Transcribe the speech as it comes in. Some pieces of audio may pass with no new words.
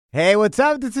Hey, what's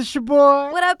up? This is your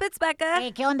boy. What up? It's Becca.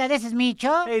 Hey, ¿qué onda? This is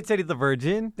Micho. Hey, it's Eddie the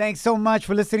Virgin. Thanks so much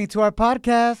for listening to our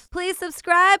podcast. Please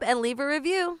subscribe and leave a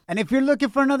review. And if you're looking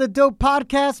for another dope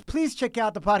podcast, please check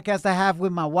out the podcast I have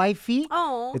with my wifey.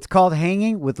 Oh. It's called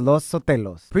Hanging with Los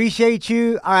Sotelos. Appreciate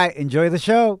you. All right, enjoy the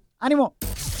show. Ánimo.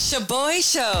 Shaboy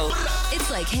Show. It's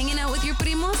like hanging out with your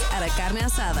primos at a carne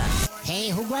asada. Hey,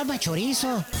 who grabbed my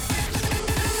chorizo?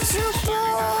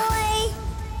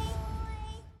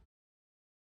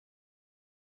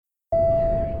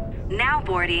 Now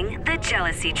boarding the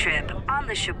jealousy trip on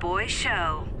the Shaboy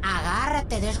Show.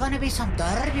 Agárrate, there's gonna be some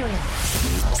turbulence.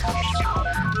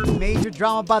 Major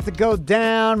drama about to go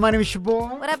down. My name is your boy.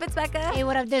 What up? It's Becca. Hey,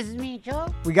 what up? This is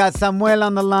Micho. We got Samuel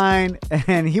on the line,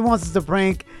 and he wants us to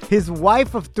prank his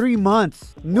wife of 3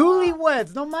 months.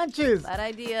 Newlyweds, no manches. Bad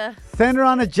idea. Send her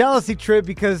on a jealousy trip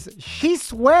because she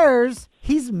swears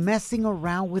he's messing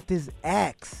around with his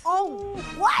ex. Oh,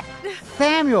 what?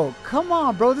 Samuel, come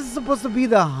on, bro. This is supposed to be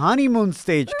the honeymoon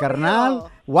stage, carnal.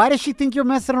 Why does she think you're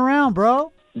messing around,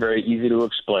 bro? Very easy to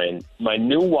explain. My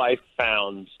new wife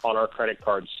found on our credit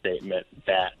card statement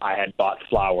that I had bought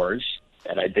flowers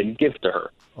and I didn't give to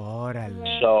her.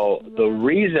 Órale. So the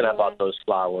reason I bought those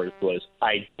flowers was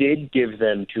I did give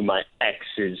them to my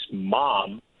ex's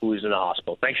mom, who is in the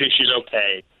hospital. Thankfully, she's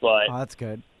okay, but Oh, that's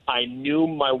good. I knew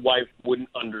my wife wouldn't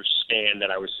understand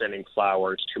that I was sending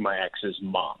flowers to my ex's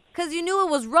mom. Because you knew it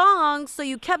was wrong, so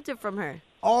you kept it from her.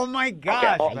 Oh, my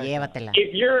gosh. Okay. Llévatela.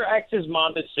 If your ex's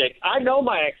mom is sick, I know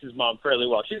my ex's mom fairly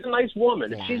well. She's a nice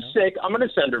woman. If she's sick, I'm going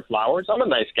to send her flowers. I'm a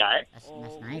nice guy. That's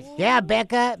nice. Yeah,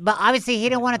 Becca, but obviously he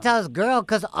didn't want to tell his girl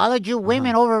because all of you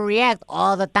women overreact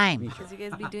all the time. Because you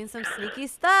guys be doing some sneaky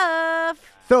stuff.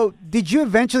 So, did you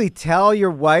eventually tell your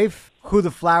wife who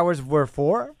the flowers were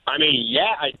for? I mean,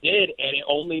 yeah, I did, and it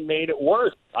only made it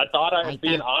worse. I thought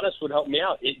being honest would help me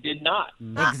out. It did not.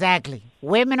 Exactly.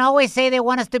 Women always say they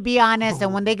want us to be honest,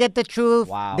 and when they get the truth,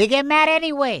 they get mad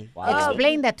anyway.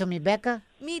 Explain that to me, Becca.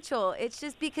 Micho, it's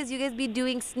just because you guys be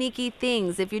doing sneaky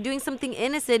things. If you're doing something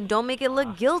innocent, don't make it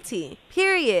look guilty.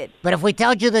 Period. But if we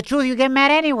tell you the truth, you get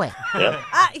mad anyway. Yeah.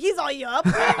 He's all you up.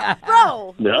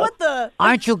 Bro, Yeah. what the?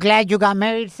 Aren't you glad you got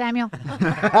married, Samuel? Gosh,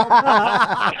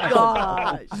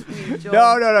 Micho.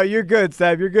 No. You're good,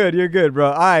 Sam. You're good, bro.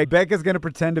 All right, Becca's going to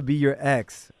pretend to be your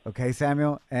ex, okay,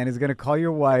 Samuel? And is going to call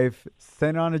your wife,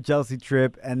 send her on a jealousy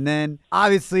trip, and then,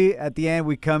 obviously, at the end,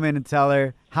 we come in and tell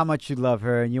her how much you love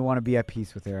her and you want to be at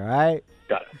peace with her, all right?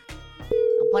 Got it.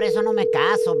 Por eso no me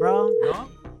caso, bro. No?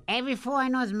 Every fool I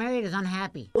know is married is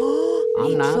unhappy.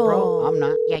 I'm not, bro. I'm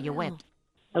not. Yeah, you're whipped.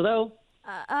 Hello?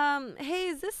 Hey,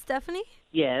 is this Stephanie?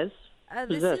 Yes.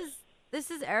 This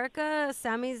this? is Erica,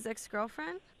 Sammy's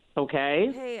ex-girlfriend. Okay.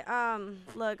 Hey,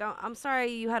 look, I'm sorry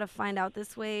you had to find out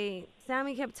this way.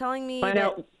 Sammy kept telling me Find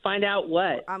out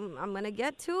what? I'm gonna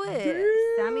get to it.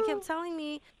 Sammy kept telling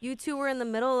me you two were in the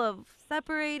middle of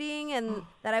separating and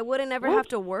that I wouldn't ever have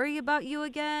to worry about you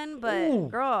again. But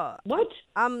girl, What?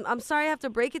 I'm sorry I have to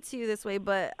break it to you this way,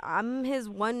 but I'm his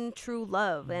one true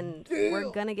love, and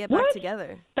we're gonna get back What?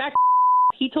 together. Back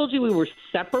he told you we were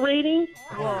separating?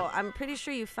 Well, I'm pretty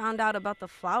sure you found out about the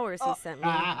flowers he sent me.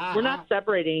 We're not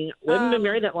separating. We haven't been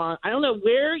married that long. I don't know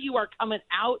where you are coming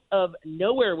out of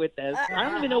nowhere with this. I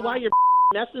don't even know why you're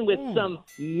messing with some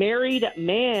married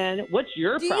man. What's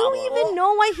your Do problem? you even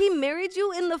know why he married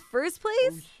you in the first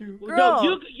place? Girl.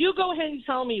 No, you go ahead and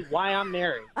tell me why I'm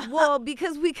married. Well,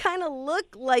 because we kind of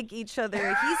look like each other.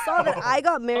 He saw that I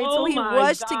got married, so Oh he my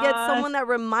rushed to get God. someone that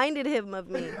reminded him of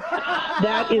me.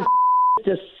 That is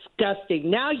disgusting.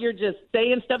 Now you're just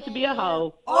saying stuff to be a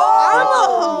hoe.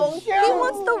 Oh, he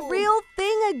wants the real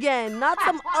thing again, not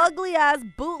some ugly-ass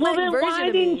Well, bootleg then version why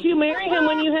of didn't me. you marry him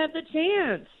when you had the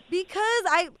chance?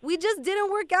 Because we just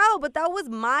didn't work out, but that was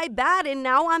my bad, and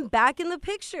now I'm back in the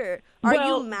picture. Are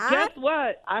Well, you mad? Guess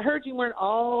what? I heard you weren't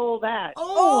all that.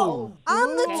 Oh, I'm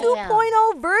the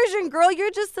 2.0 version, girl.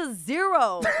 You're just a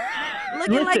 0.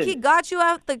 Looking like Listen. he got you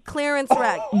out the clearance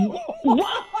rack.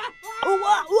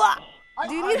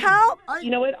 Do you need help?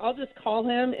 You know what? I'll just call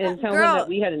him and tell Girl. him that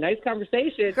we had a nice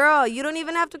conversation. Girl, you don't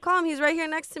even have to call him. He's right here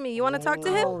next to me. You want to talk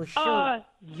to him? Oh, shoot.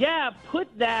 Yeah, put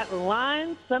that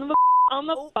lying son of a on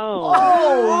the phone.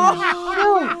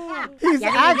 Oh, shoot. He's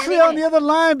actually on the other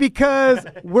line because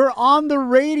we're on the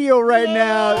radio right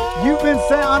now. You've been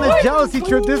sent on a jealousy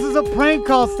trip. This is a prank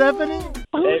call, Stephanie.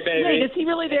 Hey, baby. Wait, is he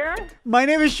really there? My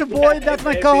name is Shaboy. That's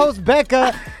my co-host,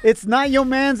 Becca. It's not your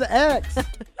man's ex.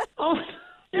 Oh,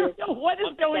 what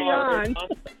is going on?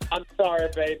 I'm sorry,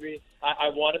 baby. I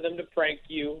wanted them to prank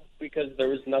you because there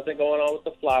was nothing going on with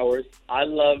the flowers. I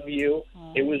love you.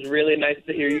 It was really nice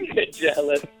to hear you get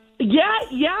jealous.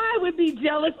 Yeah, I would be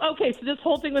jealous. Okay, so this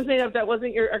whole thing was made up. That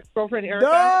wasn't your ex-girlfriend, Erica?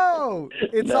 No,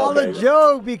 it's all a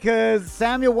joke because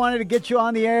Samuel wanted to get you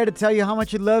on the air to tell you how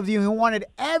much he loves you. He wanted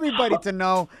everybody to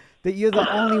know that you're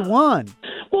the only one.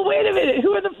 Well, wait a minute.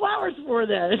 Who are the flowers for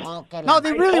then? No,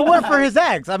 they really were for his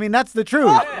ex. I mean, that's the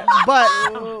truth. But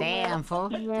Damn, fool.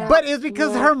 But it's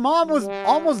because her mom was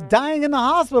almost dying in the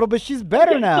hospital, but she's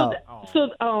better now.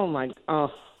 Oh my.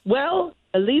 Well,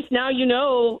 at least now you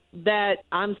know that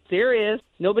I'm serious.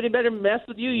 Nobody better mess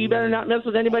with you. You better not mess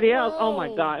with anybody else. Oh my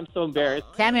God, I'm so embarrassed.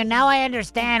 Samuel, now I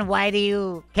understand why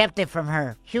you kept it from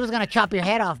her. She was gonna chop your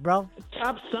head off, bro.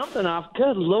 Chop something off.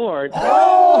 Good Lord. Slide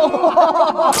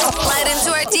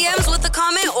into our DMs with a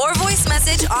comment or voice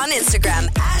message on Instagram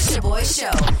at Shaboy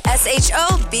Show.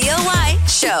 SHOBOY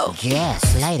Show. Yeah,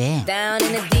 slide in. Down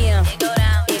in the DM. It go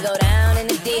down. It go down in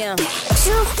the DM.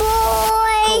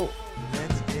 Shaboy.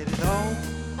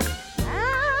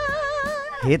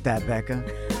 Hit that, Becca.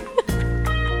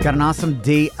 Got an awesome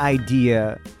date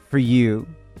idea for you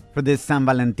for this San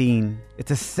Valentin. It's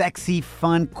a sexy,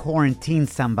 fun quarantine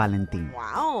San Valentin.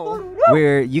 Wow.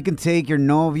 Where you can take your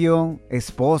novio,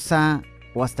 esposa,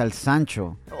 o hasta el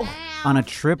Sancho on a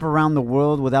trip around the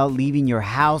world without leaving your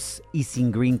house y sin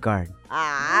green card.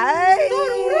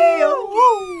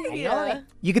 Yeah.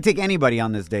 You could take anybody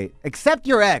on this date, except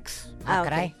your ex.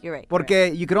 Okay, you're right.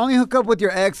 Porque you could only hook up with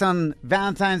your ex on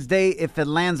Valentine's Day if it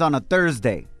lands on a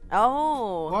Thursday.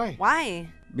 Oh. Why?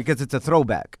 Because it's a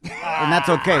throwback. And that's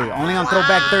okay. Only on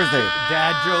Throwback Thursday.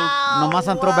 Dad joke. Nomás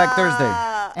on Throwback Thursday.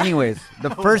 Anyways,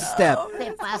 the first step.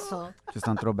 ¿Qué pasó? Just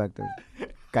on Throwback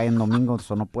Thursday. Cae en domingo,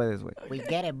 so no puedes, güey. We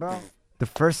get it, bro. The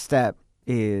first step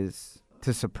is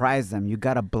to surprise them. You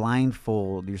gotta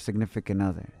blindfold your significant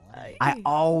other. I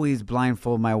always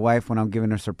blindfold my wife when I'm giving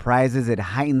her surprises. It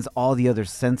heightens all the other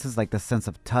senses, like the sense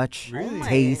of touch,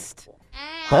 taste,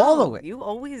 all of it. You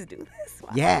always do this? Wow.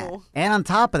 Yeah. And on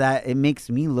top of that, it makes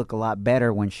me look a lot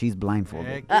better when she's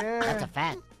blindfolded. That's a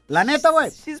fact. La neta,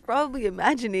 güey. She's probably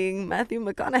imagining Matthew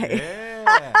McConaughey.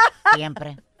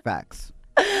 Siempre. Facts.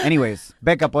 Anyways,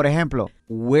 Becca, por ejemplo,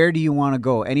 where do you want to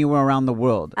go? Anywhere around the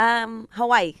world?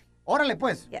 Hawaii. Órale,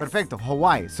 pues. Yes. Perfecto.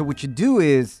 Hawaii. So what you do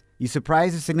is you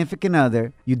surprise your significant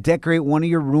other. You decorate one of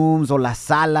your rooms or la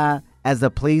sala as a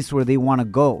place where they want to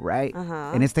go, right?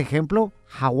 En este ejemplo,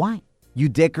 Hawaii. You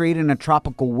decorate in a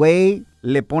tropical way.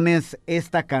 Le pones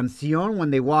esta canción when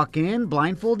they walk in,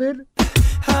 blindfolded.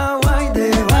 Hawaii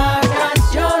de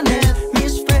vacaciones,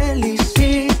 mis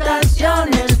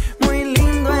felicitaciones, muy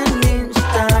lindo en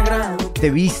Instagram. ¿Te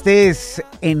vistes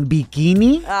en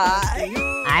bikini?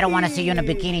 I don't want to see you in a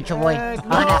bikini, Chaboy.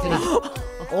 Honestly.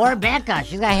 Or Becca.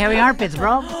 She's got hairy armpits,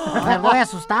 bro. Me voy a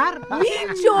asustar.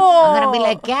 ¡Micho! I'm going to be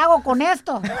like, ¿qué hago con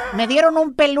esto? ¿Me dieron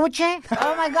un peluche?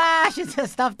 Oh, my gosh. It's a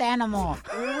stuffed animal.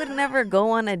 We would never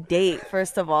go on a date,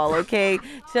 first of all, okay?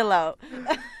 Chill out.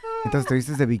 Entonces te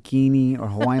vistes de bikini or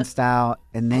Hawaiian style,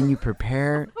 and then you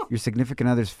prepare your significant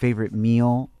other's favorite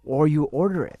meal, or you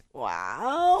order it.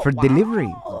 Wow. For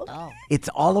delivery. Oh. It's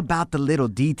all about the little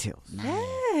details.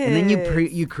 And then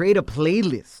you create a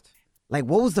playlist. Like,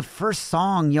 what was the first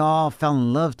song y'all fell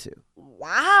in love to?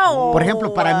 Wow. Por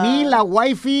ejemplo, para mí, la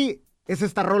wifey es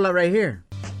esta rola right here.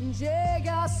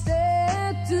 Llegaste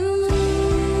tú.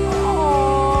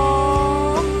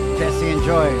 Jesse and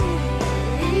Joy.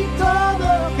 Y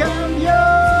todo Cambió.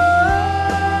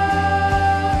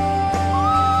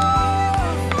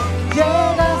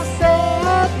 Llegaste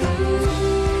tú.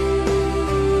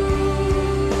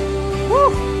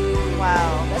 Wow.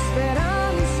 la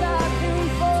esperanza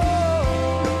triunfó.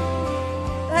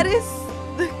 That is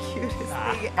the cutest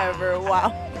thing ever.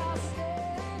 Wow.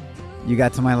 You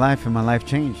got to my life, and my life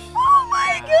changed. Oh,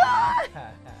 my God.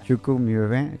 Chuku, mi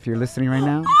bebé, if you're listening right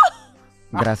now,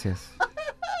 gracias.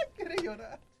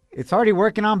 It's already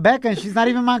working on Becca, and she's not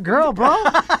even my girl, bro.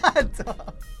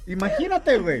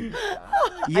 Imagínate, güey.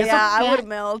 Yeah, I would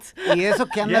melt. Y eso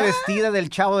que anda vestida del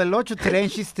Chavo del Ocho today,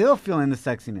 and she's still feeling the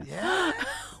sexiness.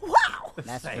 Wow.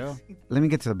 That's true. Let me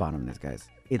get to the bottom of this, guys.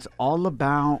 It's all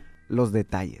about los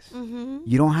detalles.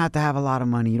 You don't have to have a lot of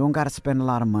money. You don't got to spend a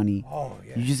lot of money.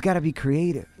 You just got to be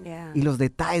creative. Yeah. Y los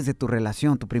detalles de tu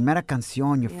relación, tu primera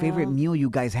canción, your favorite meal you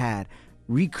guys had.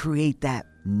 Recreate that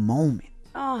moment.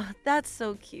 Oh, that's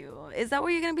so cute. Is that what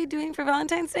you're going to be doing for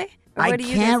Valentine's Day? Or I where do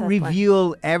you guys can't have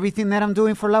reveal everything that I'm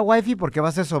doing for La Wifey porque va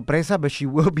a ser sorpresa, but she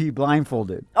will be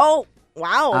blindfolded. Oh,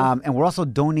 wow. And we're also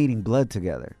donating blood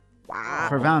together.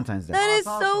 for Valentine's Day. That is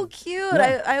so cute.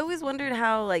 Yeah. I always wondered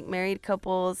how like married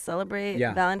couples celebrate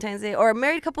Yeah. Valentine's Day, or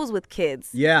married couples with kids.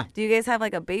 Yeah. Do you guys have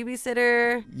like a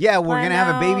babysitter? Yeah, we're going to have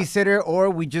a out? babysitter, or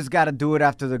we just got to do it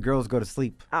after the girls go to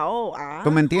sleep.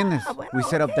 ¿Tú me entiendes? Bueno, We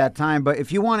set up that time. But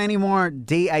if you want any more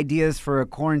date ideas for a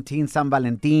quarantine San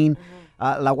Valentín,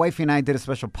 La Wife and I did a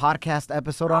special podcast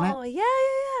episode on it. Oh,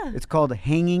 yeah. It's called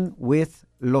Hanging with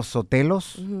Los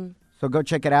Sotelos. So go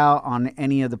check it out on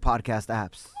any of the podcast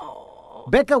apps.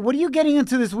 Becca, what are you getting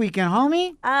into this weekend,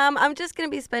 homie? I'm just gonna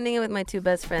be spending it with my two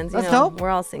best friends. That's dope.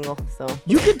 We're all single, so.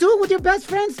 You can do it with your best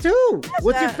friends, too.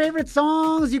 What's your favorite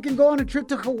songs? You can go on a trip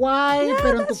to Hawaii,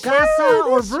 pero en tu casa,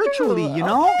 or virtually, you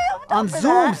know? Okay, I'm on down for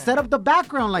Zoom, that. set up the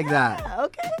background like that.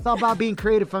 Okay. It's all about being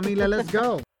creative, familia. Let's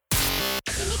go.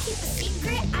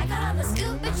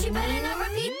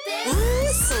 Ooh,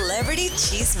 Celebrity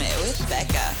Cheesemate with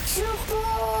Becca.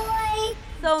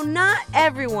 So not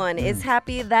everyone is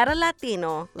happy that a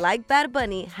Latino like Bad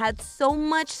Bunny had so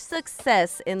much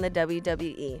success in the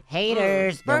WWE.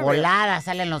 Haters. De For real. volada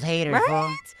salen los haters, Right?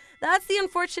 fool. That's the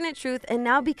unfortunate truth. And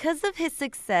now because of his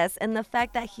success and the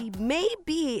fact that he may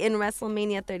be in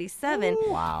WrestleMania 37,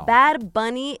 Bad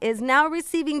Bunny is now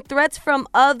receiving threats from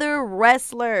other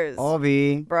wrestlers.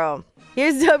 Obi. Bro,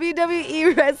 here's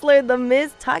WWE wrestler The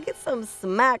Miz talking some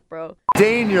smack, bro.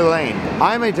 Stay in your lane.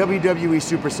 I'm a WWE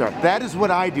superstar. That is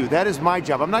what I do. That is my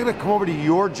job. I'm not going to come over to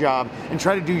your job and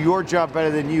try to do your job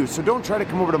better than you. So don't try to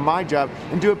come over to my job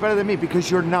and do it better than me, because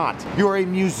you're not. You're a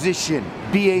musician.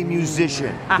 Be a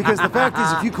musician. Because the fact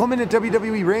is, if you come in a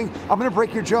WWE ring, I'm going to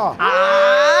break your jaw.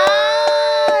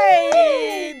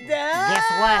 Guess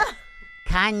what?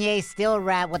 Kanye still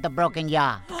rap with a broken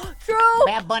jaw. True.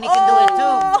 Bad Bunny can do it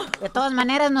too. De todas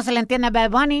maneras, no se le entiende a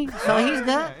Bad Bunny, so he's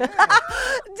good.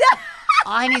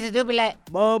 All he needs to do be like,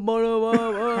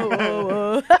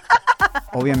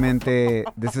 Obviamente,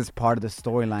 this is part of the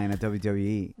storyline at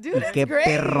WWE. Dude, Y it's qué great.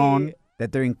 perrón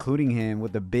that they're including him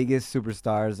with the biggest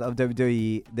superstars of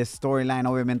WWE. The storyline,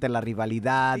 obviamente, la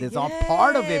rivalidad, it's all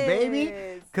part of it, baby.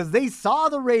 Because they saw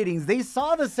the ratings. They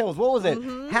saw the sales. What was it?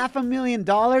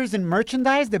 $500,000 in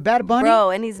merchandise, the Bad Bunny?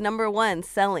 Bro, and he's #1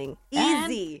 selling.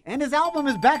 Easy. And his album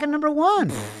is back at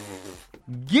 #1.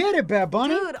 Get it, Bad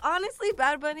Bunny. Dude, honestly,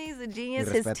 Bad Bunny is a genius.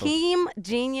 Mi His respetos. team,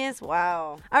 genius.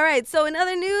 Wow. All right, so in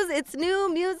other news, it's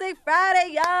New Music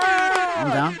Friday, y'all. I'm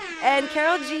down. And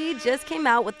Karol G just came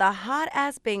out with a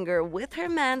hot-ass banger with her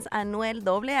mans Anuel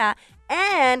AA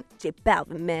and J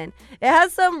Balvin, man. It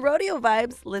has some rodeo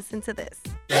vibes. Listen to this.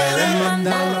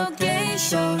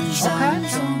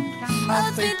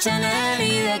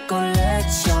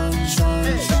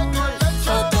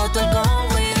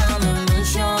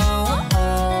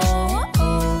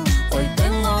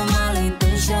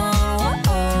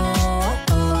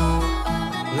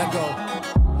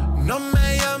 No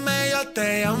me llame, yo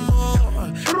te amo.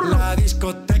 La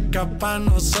discoteca pa'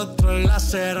 nosotros la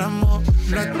cerramos.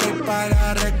 No estoy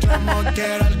para reclamo,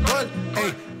 quiero alcohol.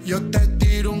 Ey, yo te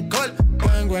tiro un call.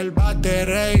 Tengo el bate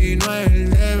rey y no el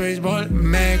de béisbol.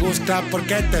 Me gusta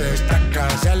porque te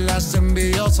destacas. Ya las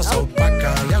envidiosas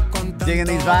opacas. Ya con tanto Lleguen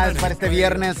these vibes para este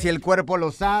viernes, si el cuerpo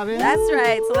lo sabe. That's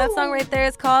right. So that song right there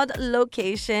is called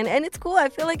Location. And it's cool. I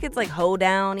feel like it's like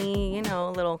hoedowny, you know,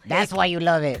 a little. that's why you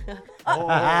love it.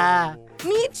 Because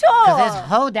it's Micho!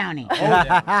 hoedowny.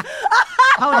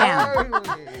 Hoedown.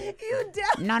 You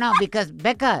down. No, because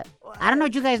Becca, I don't know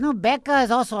if you guys know, Becca is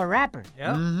also a rapper.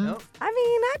 I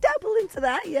mean, I dabble into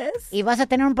that, yes. Y vas a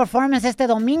tener un performance este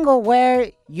domingo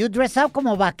where you dress up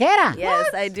como vaquera.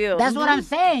 Yes, I do. That's what I'm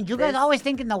saying. You guys always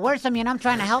thinking the worst of me, and I'm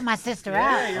trying to help my sister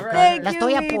out. Okay? Thank La you,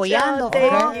 estoy Micho. apoyando.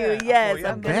 Thank okay? you.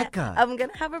 Yes, Becca. I'm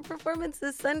gonna have a performance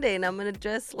this Sunday, and I'm gonna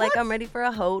dress like I'm ready for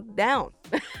a hoe down.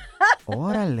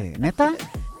 Órale. ¿Neta?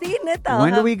 See, neta.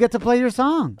 When do we get to play your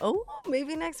song? Oh,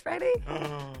 maybe next Friday.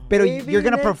 Pero Maybe you're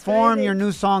going to next perform Friday. your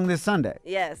new song this Sunday.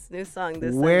 Yes, new song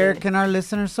this Where Sunday. can our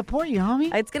listeners support you,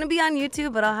 homie? It's going to be on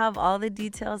YouTube, but I'll have all the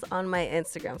details on my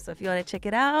Instagram. So if you want to check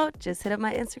it out, just hit up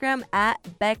my Instagram at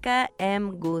Becca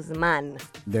M. Guzman.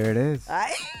 There it is.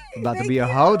 Ay, About to thank be a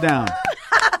you. hoedown.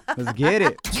 Let's get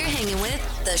it. You're hanging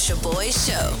with The Shaboy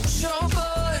Show.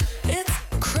 Shaboy, it's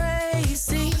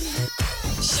crazy.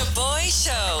 Shaboy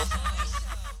Show.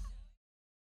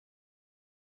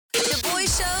 Shaboy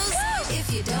Shows.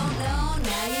 If you don't know,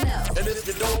 now you know. And if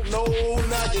you don't know,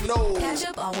 now you know. Catch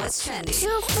up on what's trending.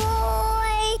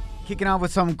 Kicking off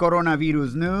with some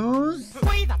coronavirus news.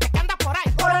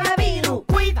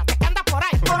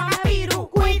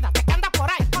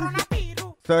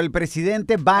 So el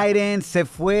presidente Biden se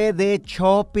fue de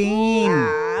shopping.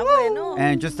 Ah, bueno.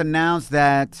 And just announced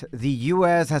that the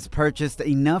U.S. has purchased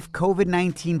enough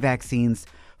COVID-19 vaccines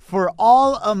for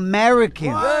all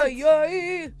Americans.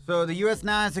 Yeah. So the U.S.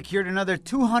 now has secured another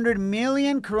 200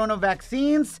 million corona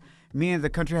vaccines, meaning the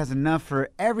country has enough for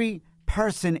every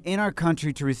person in our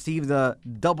country to receive the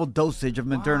double dosage of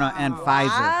Moderna and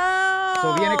Pfizer.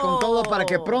 So viene con todo para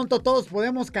que pronto todos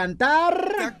podemos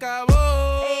cantar. Se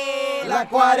acabó la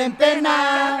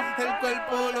cuarentena. El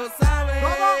cuerpo lo sabe.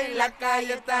 ¿Cómo? La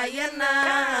calle está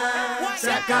llena.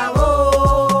 Se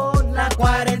acabó la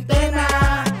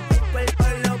cuarentena. El cuerpo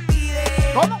lo pide.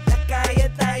 ¿Cómo? La calle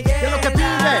está llena. ¿Qué es lo que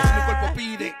pide? El cuerpo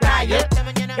pide. Calle,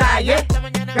 calle, calle,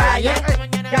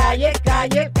 calle,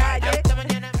 calle, calle.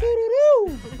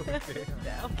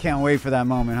 Can't wait for that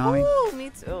moment, homie. Ooh, me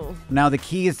too. Now, the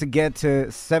key is to get to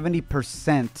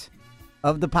 70%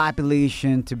 of the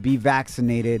population to be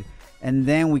vaccinated, and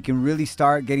then we can really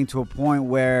start getting to a point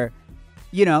where,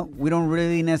 we don't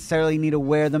really necessarily need to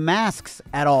wear the masks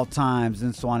at all times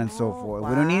and so on and so forth.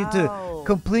 We don't need to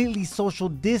completely social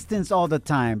distance all the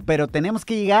time, pero tenemos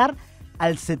que llegar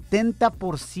al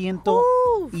 70%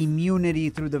 immunity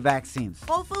through the vaccines.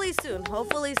 Hopefully soon.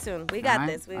 We got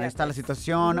this. Ahí está la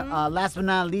situación. Last but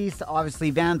not least,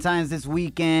 obviously, Valentine's this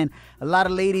weekend. A lot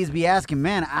of ladies be asking,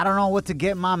 man, I don't know what to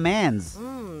get my mans.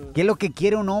 ¿Qué es lo que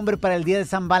quiere un hombre para el día de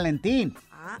San Valentín?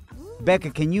 Becca,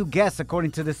 can you guess,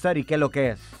 according to the study, qué es lo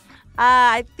que es?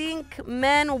 I think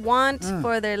men want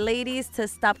for their ladies to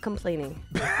stop complaining.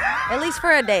 At least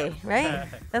for a day, right?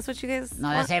 That's what you guys No,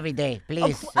 want? that's every day.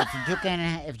 Please,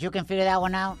 if you can figure that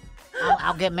one out,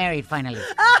 I'll get married finally.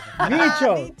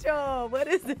 Micho, what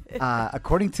is it?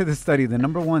 According to the study, the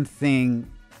number one thing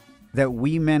that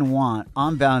we men want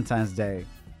on Valentine's Day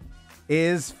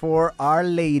is for our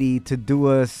lady to do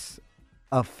us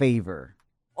a favor.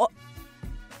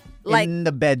 Like in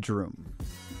the bedroom.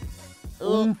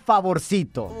 Un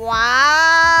favorcito.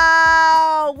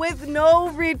 Wow! With no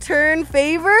return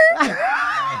favor?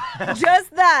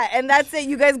 Just that. And that's it.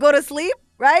 You guys go to sleep,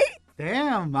 right?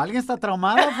 Damn, alguien está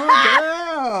traumado.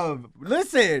 Damn.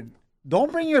 Listen,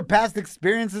 don't bring your past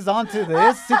experiences onto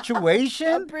this situation.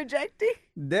 I'm projecting.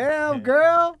 Damn,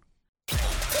 girl.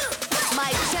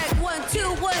 Mic check 1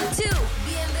 2 1 2.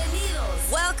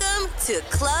 Bienvenidos. Welcome to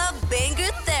Club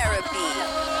Banger Therapy.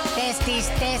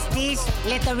 Testis,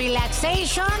 little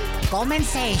relaxation,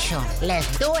 compensation. Let's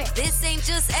do it. This ain't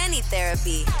just any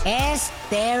therapy. Es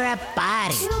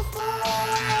therapy.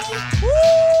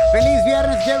 Feliz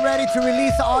Viernes, get ready to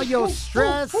release all your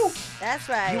stress. That's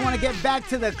right. You want to get back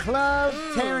to the club,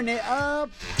 tearing it up,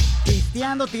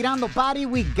 pisteando, tirando party,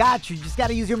 we got you. Just got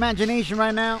to use your imagination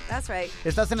right now. That's right.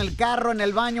 Estás en el carro, en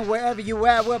el baño, wherever you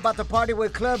at. We're about to party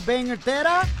with Club Banger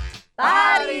Tera.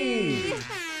 Party!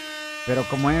 Pero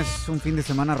como es un fin de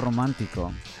semana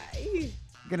romántico,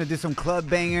 gonna do some club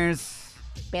bangers.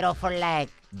 Pero for like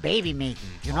baby making,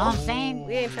 you know what I'm saying?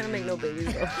 We ain't trying to make no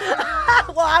babies, though.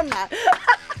 Well, I'm not.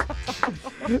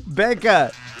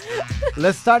 Becca,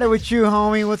 let's start it with you,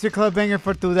 homie. What's your club banger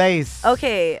for today's?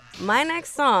 Okay, my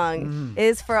next song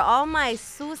is for all my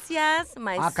sucias,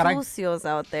 my sucios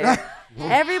out there.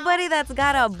 Everybody that's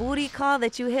got a booty call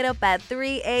that you hit up at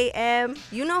 3 a.m.,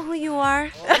 you know who you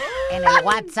are. En el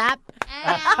WhatsApp.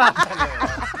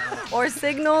 Or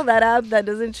Signal, that app that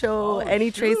doesn't show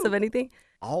any trace of anything.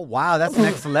 Oh, wow. That's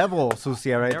next level,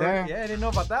 Sucia, right there. Yeah, I didn't know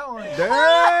about that one.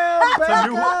 Damn,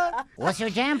 Becca. What's your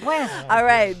jam, pues? All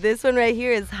right, this one right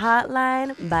here is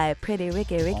Hotline by Pretty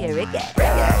Ricky. In the morning,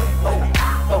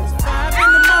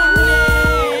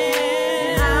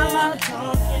 I'm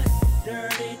talking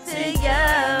dirty to you.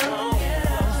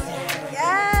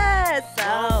 Yes,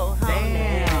 so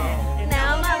Damn.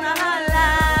 now I'm on the hotline.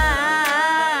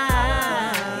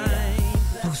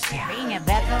 Sucia. Bring it,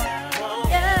 Becca.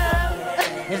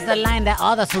 Yeah. This is the line that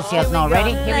all the sucias know.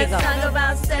 Ready? Here we Let's go. talk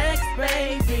about sex,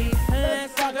 baby.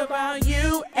 Let's talk about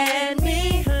you and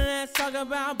me. Let's talk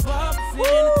about bubbles in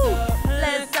the tub.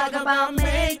 Let's talk about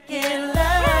making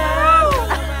love.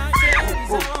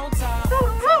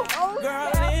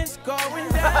 Girl, it's going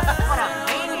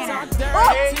down. Talk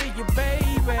dirty to you,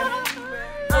 baby.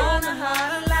 On the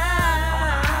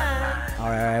hotline. All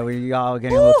right, we all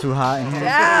getting a little too hot in here.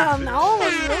 Damn, that one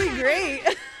was really great.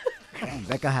 Damn,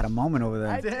 Becca had a moment over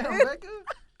there. Damn, Becca.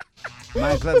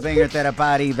 My Club Banger Tera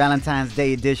Party, Valentine's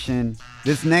Day edition.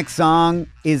 This next song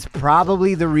is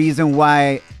probably the reason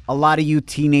why a lot of you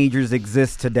teenagers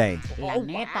exist today. La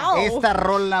neta. Esta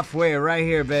rola fue right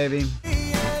here, baby.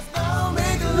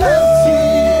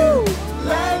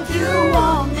 Like you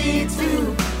want me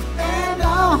to, and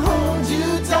I'll hold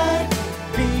you tight,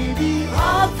 baby,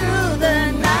 all through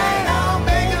the night. I'll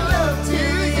make love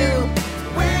to you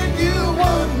when you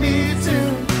want me to,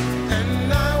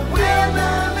 and I will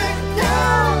not let go.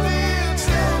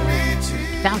 Tell me to.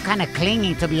 Sound kind of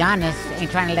clingy, to be honest.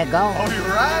 Ain't trying to let go. Oh,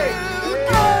 you're right.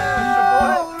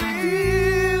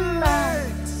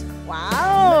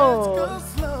 Wow.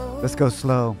 Let's go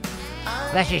slow.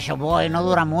 Especially your boy, no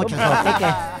dura mucho, so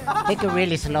take it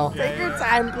really slow. Take your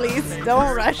time, please.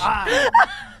 Don't rush.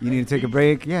 You need to take a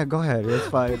break? Yeah, go ahead. It's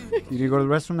fine. You need to go to the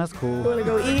restroom? That's cool. You want to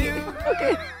go eat?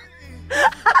 Okay.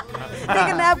 Take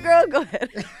a nap, girl. Go ahead.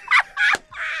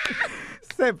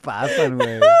 Se pasan,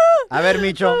 güey. A ver,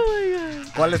 Micho.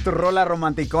 ¿Cuál es tu rola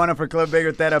romanticona for Club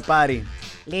Bigger Theta Party?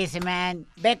 Listen, man.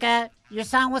 Becca, your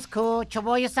song was cool.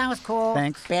 Choboy, your song was cool.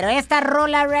 Thanks. Pero esta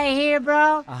rola right here,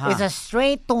 bro, is a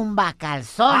straight tumba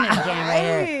calzones jam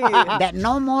right here. That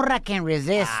no morra can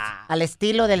resist. Al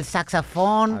estilo del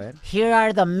saxofón. Here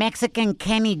are the Mexican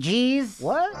Kenny G's.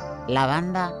 What? La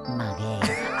banda Maguey.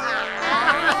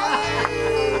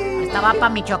 Esta va pa'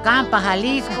 Michoacán, pa'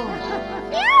 Jalisco.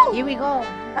 Here we go.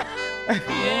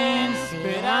 ¿Quién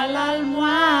será la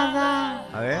almohada?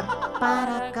 A ver.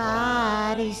 Para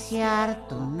acariciar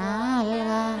tu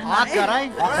nalga. Ah,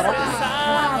 caray.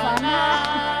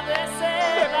 Sábana de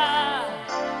seda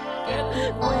que tu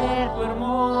cuerpo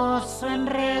hermoso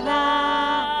enreda.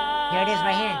 Here it is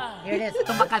right here. Here it is.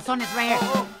 Tumba calzones right here.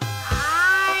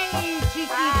 ¡Ay,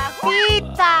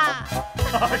 chiquitita!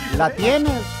 ¿La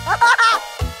tienes?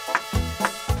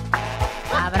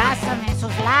 Abrázame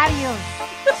esos labios.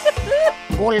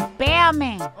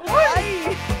 Golpéame.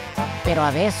 Ay. Pero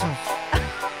a besos.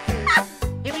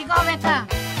 Here we go, Becca.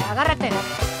 Agárrate.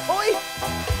 Uy.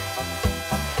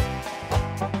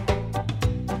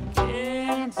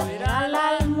 ¿Quién será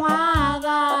la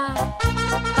almohada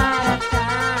para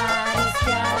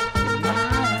acariciar tu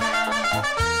nalga?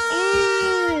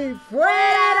 ¡Y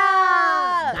fuera!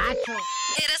 Gacho.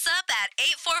 Hit us up at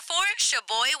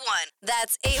 844-SHABOY1.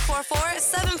 That's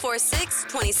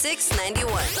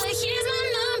 844-746-2691. But here's my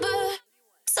number,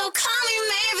 so call me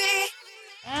maybe.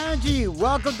 Angie,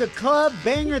 welcome to Club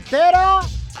Banger Theta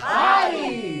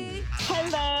Party.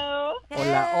 Hello.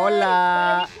 Hola,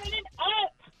 hola.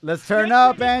 Let's turn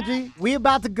up, Angie. We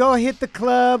about to go hit the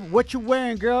club. What you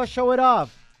wearing, girl? Show it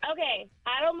off. Okay,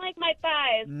 I don't like my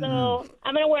thighs, so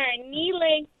I'm going to wear a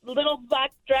knee-length little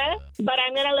black dress, but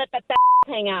I'm going to let the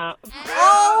hang out.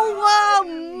 Oh,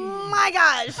 my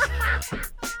gosh.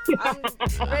 I'm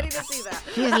ready to see that.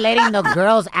 She's letting the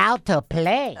girls out to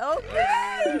play. Okay.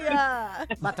 Yeah.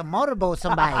 About to motorboat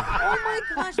somebody. Oh, my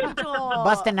gosh, Micho.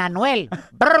 Busting Anuel.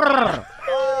 Brrr.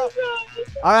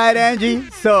 All right, Angie.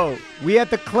 So we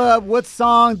at the club. What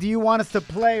song do you want us to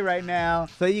play right now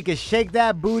so you can shake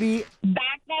that booty?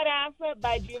 Back That Ass Up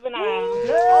by Juvenile.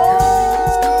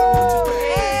 Oh,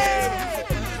 yeah.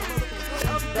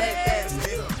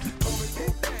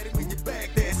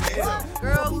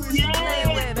 Girl, who you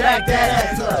playing with? Back that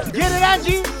ass up. Get it,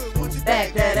 Angie.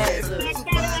 Back that ass up.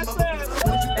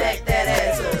 Back that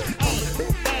ass up.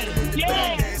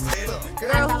 Yeah.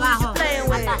 Girl, who you playing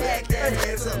with? Back that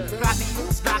ass up. Drop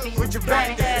it.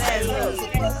 Back that ass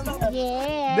up.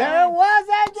 Yeah. There it was,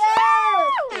 Angie.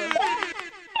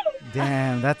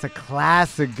 Damn, that's a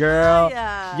classic, girl.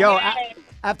 Yeah. Yo,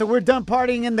 after we're done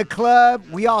partying in the club,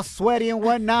 we all sweaty and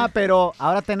whatnot, pero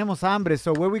ahora tenemos hambre.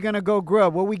 So where we gonna go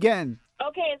grub? What we getting?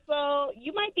 Okay, so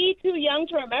you might be too young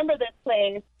to remember this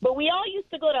place, but we all used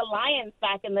to go to Lions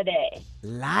back in the day.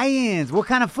 Lions. What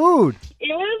kind of food?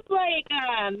 It was like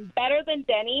better than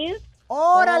Denny's.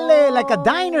 Órale, like a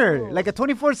diner, like a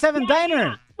 24/7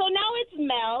 diner. So now it's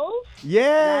Mel's.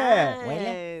 Yeah.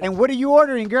 Nice. And what are you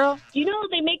ordering, girl? You know,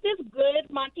 they make this good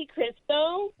Monte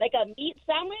Cristo, like a meat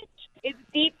sandwich. It's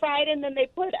deep fried, and then they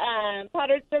put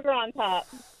powdered sugar on top.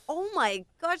 Oh my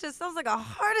gosh, it sounds like a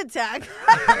heart attack.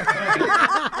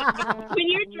 When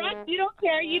you're drunk, you don't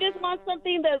care. You just want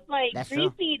something that's like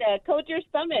greasy to coat your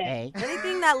stomach. Hey.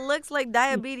 Anything that looks like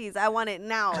diabetes, I want it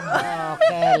now.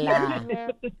 Okay, la.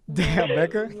 Damn,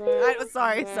 Becca.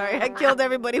 Sorry. I killed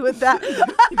everybody with that.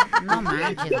 No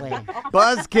manches, güey.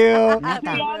 Buzzkill. We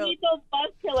all need those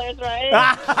buzz killers, right?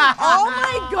 Oh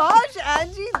my gosh,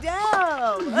 Angie,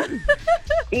 damn.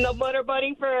 No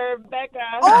motorboating for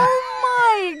Becca. Oh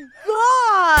my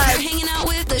God. You're hanging out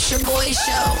with the Shaboy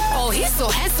Show. Oh, he's so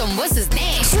handsome. What's his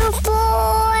name?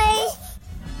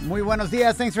 Muy buenos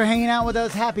dias. Thanks for hanging out with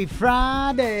us. Happy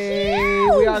Friday.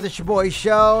 We are the Shaboy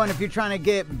Show. And if you're trying to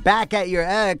get back at your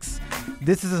ex,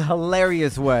 this is a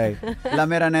hilarious way. La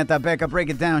mera neta, Becca, break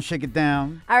it down, shake it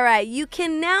down. All right, you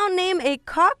can now name a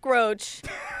cockroach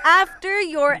after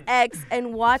your ex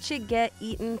and watch it get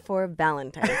eaten for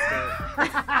Valentine's Day.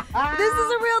 This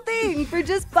is a real thing. For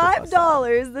just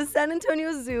 $5, the San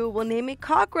Antonio Zoo will name a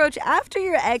cockroach after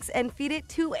your ex and feed it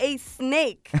to a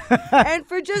snake. And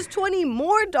for just $20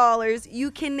 more,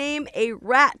 you can name a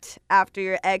rat after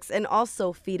your ex and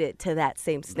also feed it to that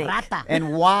same snake. Rata.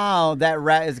 And while that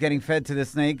rat is getting fed to the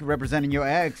snake representing your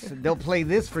ex, they'll play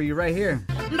this for you right here.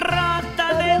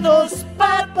 Rata de dos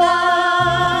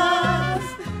patas,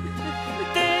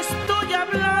 te estoy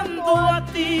hablando a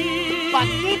ti.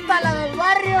 Paquita, la del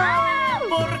barrio.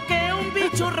 Porque un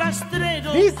bicho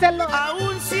rastrero, Díselo.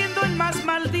 aún siendo el más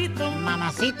maldito,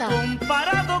 Mamacita.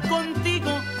 comparado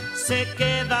contigo, se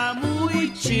queda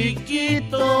muy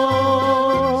chiquito.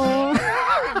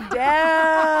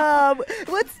 Damn.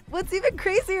 What's even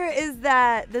crazier is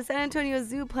that the San Antonio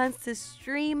Zoo plans to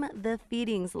stream the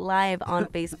feedings live on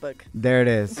Facebook. There it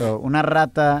is. So, una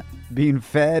rata being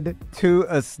fed to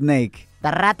a snake.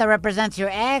 The rata represents your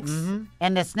ex,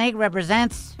 and the snake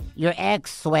represents your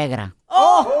ex-suegra.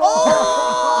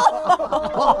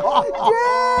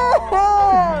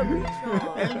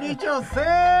 El bicho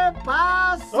se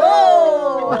pasó.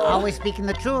 Always speaking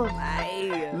the truth.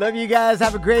 Love you guys.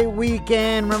 Have a great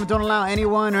weekend. Remember, don't allow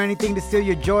anyone or anything to steal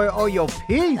your joy or your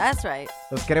peace. That's right.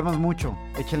 Los queremos mucho.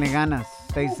 Échenle ganas.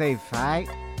 Stay safe, all right?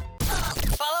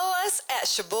 Follow us at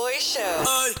Shaboy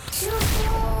Show.